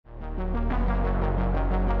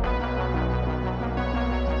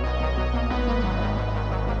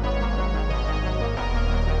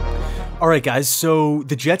All right, guys, so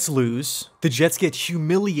the Jets lose. The Jets get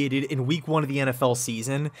humiliated in week 1 of the NFL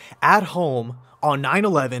season at home on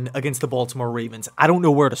 9/11 against the Baltimore Ravens. I don't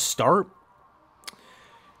know where to start,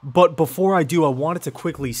 but before I do, I wanted to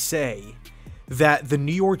quickly say that the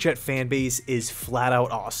New York Jet fan base is flat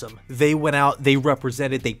out awesome. They went out, they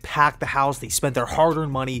represented, they packed the house, they spent their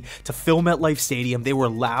hard-earned money to fill MetLife Stadium. They were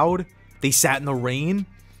loud, they sat in the rain.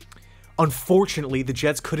 Unfortunately, the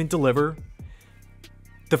Jets couldn't deliver.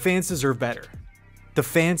 The fans deserve better. The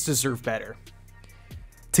fans deserve better.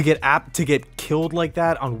 To get killed like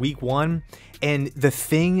that on week 1, and the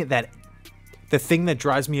thing that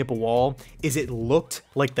drives me up a wall is it looked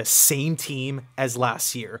like the same team as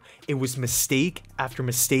last year. It was mistake after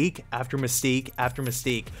mistake after mistake after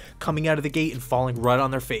mistake coming out of the gate and falling right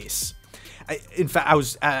on their face. In fact, I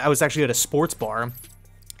was actually at a sports bar,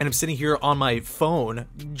 and I'm sitting here on my phone,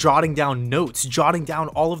 jotting down notes, jotting down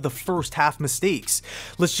all of the first half mistakes.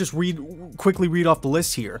 Let's just quickly read off the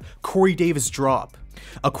list here. Corey Davis drop.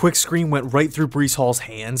 A quick screen went right through Breece Hall's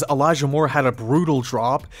hands. Elijah Moore had a brutal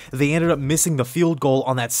drop. They ended up missing the field goal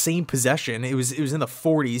on that same possession. It was in the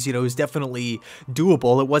 40s. You know, it was definitely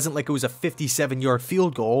doable. It wasn't like it was a 57-yard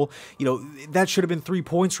field goal. You know, that should have been 3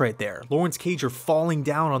 points right there. Lawrence Cager falling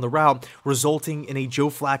down on the route, resulting in a Joe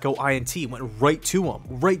Flacco INT. Went right to him,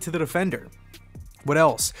 right to the defender. What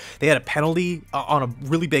else? They had a penalty on a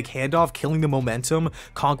really big handoff, killing the momentum.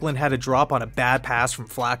 Conklin had a drop on a bad pass from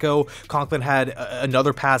Flacco. Conklin had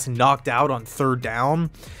another pass knocked out on 3rd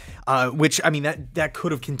down, which, I mean, that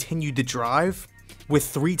could have continued to drive. With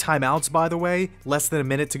 3 timeouts, by the way, less than a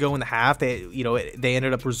minute to go in the half, they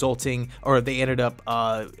ended up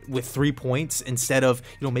with 3 points instead of,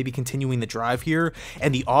 maybe continuing the drive here.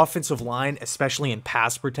 And the offensive line, especially in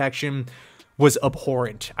pass protection, was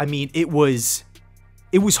abhorrent. I mean, it was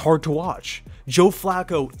hard to watch. Joe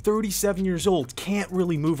Flacco, 37 years old, can't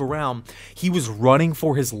really move around. He was running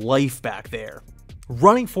for his life back there.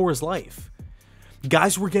 Running for his life.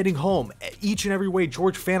 Guys were getting home. Each and every way.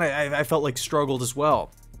 George Fant, I felt like, struggled as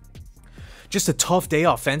well. Just a tough day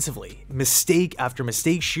offensively. Mistake after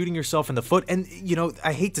mistake, shooting yourself in the foot. And,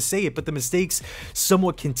 I hate to say it, but the mistakes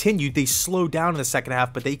somewhat continued. They slowed down in the second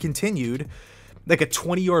half, but they continued. Like a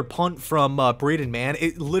 20-yard punt from Braden Mann.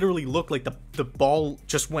 It literally looked like the ball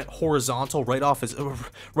just went horizontal right off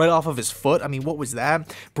of his foot. I mean, what was that?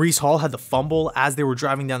 Breece Hall had the fumble as they were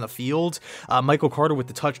driving down the field. Michael Carter with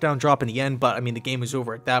the touchdown drop in the end, but I mean, the game was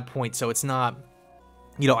over at that point, so it's not,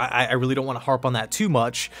 I really don't want to harp on that too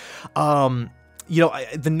much. The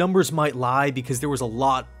numbers might lie because there was a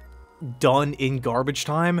lot done in garbage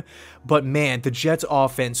time, but man, the Jets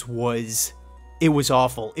offense was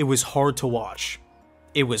awful. It was hard to watch.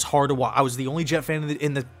 It was hard to watch. I was the only Jet fan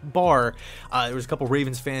in the bar. There was a couple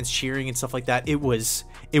Ravens fans cheering and stuff like that. It was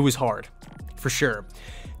hard, for sure.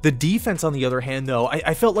 The defense, on the other hand, though,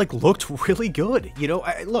 I felt like looked really good.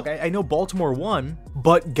 I know Baltimore won,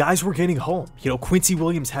 but guys were getting home. Quincy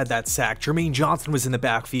Williams had that sack. Jermaine Johnson was in the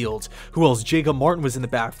backfield. Who else? Jacob Martin was in the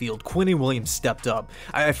backfield. Quinnen Williams stepped up.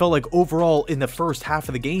 I felt like overall in the first half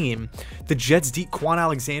of the game, the Jets deep Quan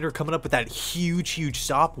Alexander coming up with that huge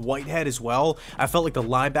stop. Whitehead as well. I felt like the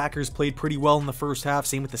linebackers played pretty well in the first half.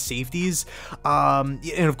 Same with the safeties.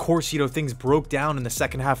 And of course, things broke down in the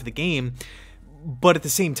second half of the game. But at the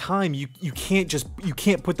same time, you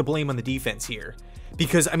can't put the blame on the defense here,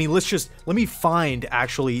 because I mean, let me pull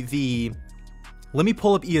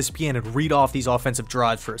up ESPN and read off these offensive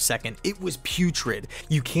drives for a second. It was putrid.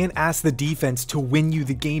 You can't ask the defense to win you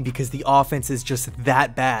the game because the offense is just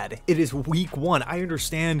that bad. It is week 1. I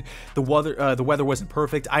understand the weather wasn't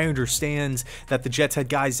perfect. I understand that the Jets had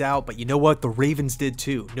guys out, but you know what? The Ravens did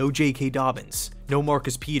too. No J.K. Dobbins, no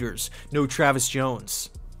Marcus Peters, no Travis Jones.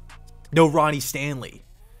 No Ronnie Stanley.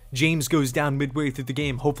 James goes down midway through the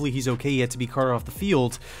game. Hopefully he's okay. He had to be carted off the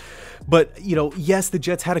field. But, yes, the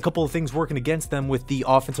Jets had a couple of things working against them with the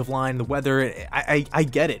offensive line, the weather. I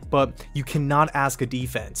get it. But you cannot ask a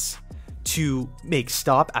defense to make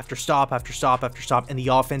stop after stop after stop after stop, and the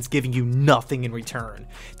offense giving you nothing in return.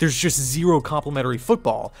 There's just zero complimentary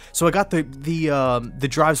football. So I got the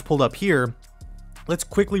drives pulled up here. Let's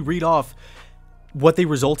quickly read off what they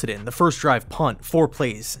resulted in. The first drive, punt, 4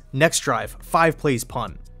 plays. Next drive, 5 plays,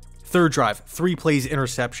 punt. Third drive, 3 plays,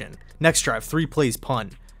 interception. Next drive, 3 plays,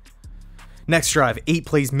 punt. Next drive, 8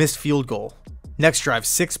 plays, missed field goal. Next drive,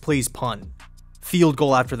 6 plays, punt. Field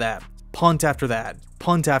goal after that. Punt after that.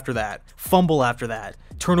 Punt after that. Fumble after that.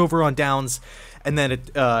 Turnover on downs. And then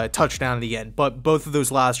a touchdown at the end. But both of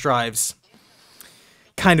those last drives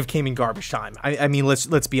kind of came in garbage time. I mean,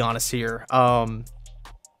 let's be honest here.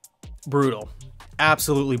 Brutal.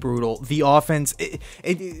 Absolutely brutal. The offense,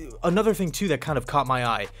 another thing too that kind of caught my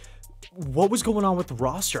eye, what was going on with the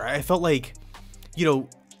roster? I felt like, you know,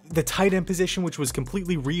 the tight end position, which was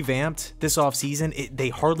completely revamped this offseason, they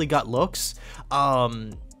hardly got looks. I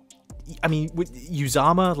mean, with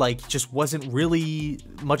Uzama, like, just wasn't really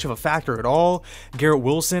much of a factor at all. Garrett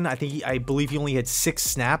Wilson, I believe he only had 6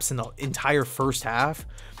 snaps in the entire first half.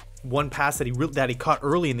 One pass that he caught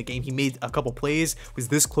early in the game, he made a couple plays, was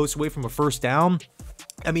this close away from a first down.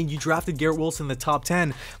 I mean, you drafted Garrett Wilson in the top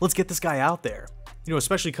 10. Let's get this guy out there. You know,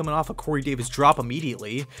 especially coming off a Corey Davis drop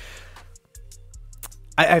immediately.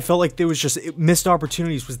 I felt like there was just missed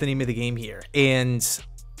opportunities was the name of the game here. And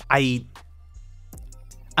I'm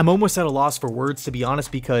almost at a loss for words, to be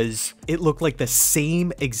honest, because it looked like the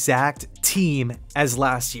same exact team as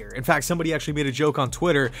last year. In fact, somebody actually made a joke on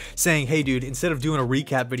Twitter saying, hey, dude, instead of doing a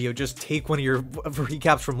recap video, just take one of your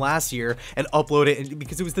recaps from last year and upload it,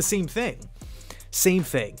 because it was the same thing. Same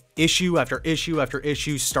thing, issue after issue after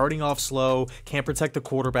issue, starting off slow, can't protect the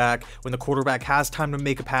quarterback. When the quarterback has time to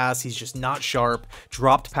make a pass, he's just not sharp,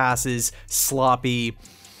 dropped passes, sloppy.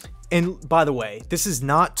 And by the way, this is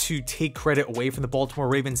not to take credit away from the Baltimore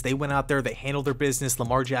Ravens. They went out there, they handled their business.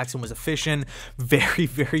 Lamar Jackson was efficient, very,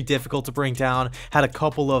 very difficult to bring down. Had a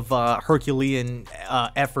couple of Herculean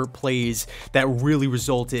effort plays that really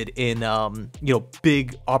resulted in you know,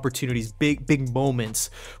 big opportunities, big moments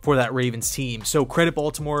for that Ravens team. So credit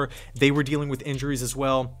Baltimore. They were dealing with injuries as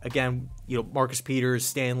well. Again, you know, Marcus Peters,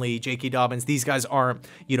 Stanley, J.K. Dobbins, these guys aren't,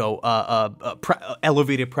 you know,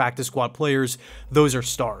 elevated practice squad players. Those are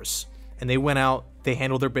stars. And they went out, they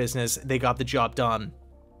handled their business, they got the job done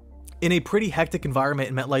in a pretty hectic environment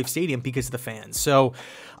in MetLife Stadium because of the fans. So,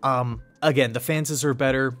 again, the fans deserve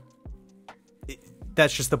better.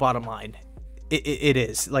 That's just the bottom line. It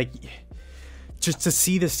is. Like, just to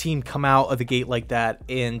see this team come out of the gate like that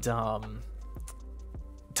and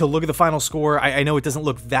to look at the final score, I know it doesn't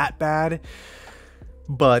look that bad,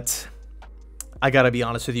 but I gotta be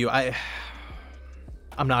honest with you,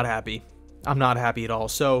 I'm not happy. I'm not happy at all.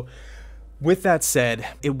 So with that said,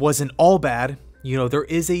 it wasn't all bad. You know, there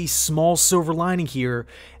is a small silver lining here,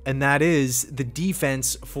 and that is the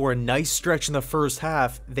defense, for a nice stretch in the first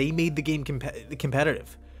half, they made the game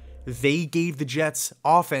competitive. They gave the Jets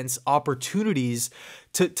offense opportunities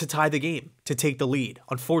to tie the game, to take the lead.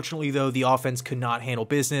 Unfortunately, though, the offense could not handle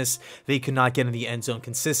business. They could not get in the end zone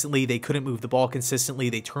consistently. They couldn't move the ball consistently.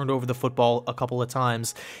 They turned over the football a couple of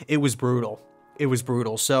times. It was brutal. It was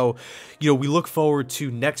brutal. So, you know, we look forward to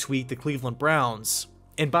next week, the Cleveland Browns.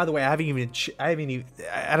 And by the way, I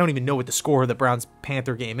don't even know what the score of the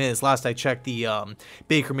Browns-Panther game is. Last I checked, the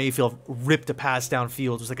Baker Mayfield ripped a pass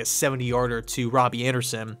downfield. It was like a 70-yarder to Robbie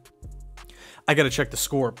Anderson. I got to check the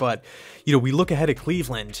score. But, you know, we look ahead at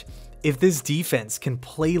Cleveland. If this defense can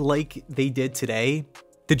play like they did today,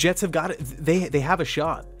 the Jets have got it. They have a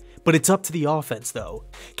shot. But it's up to the offense, though.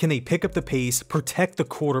 Can they pick up the pace, protect the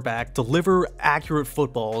quarterback, deliver accurate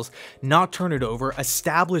footballs, not turn it over,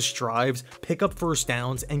 establish drives, pick up first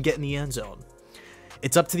downs, and get in the end zone?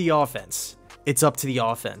 It's up to the offense. It's up to the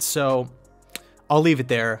offense. So I'll leave it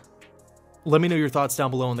there. Let me know your thoughts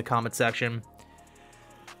down below in the comment section.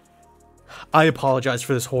 I apologize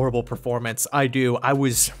for this horrible performance. I do. I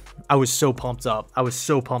was so pumped up. I was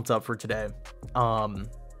so pumped up for today.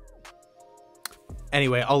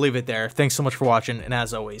 Anyway, I'll leave it there. Thanks so much for watching, and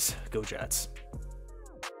as always, go Jets.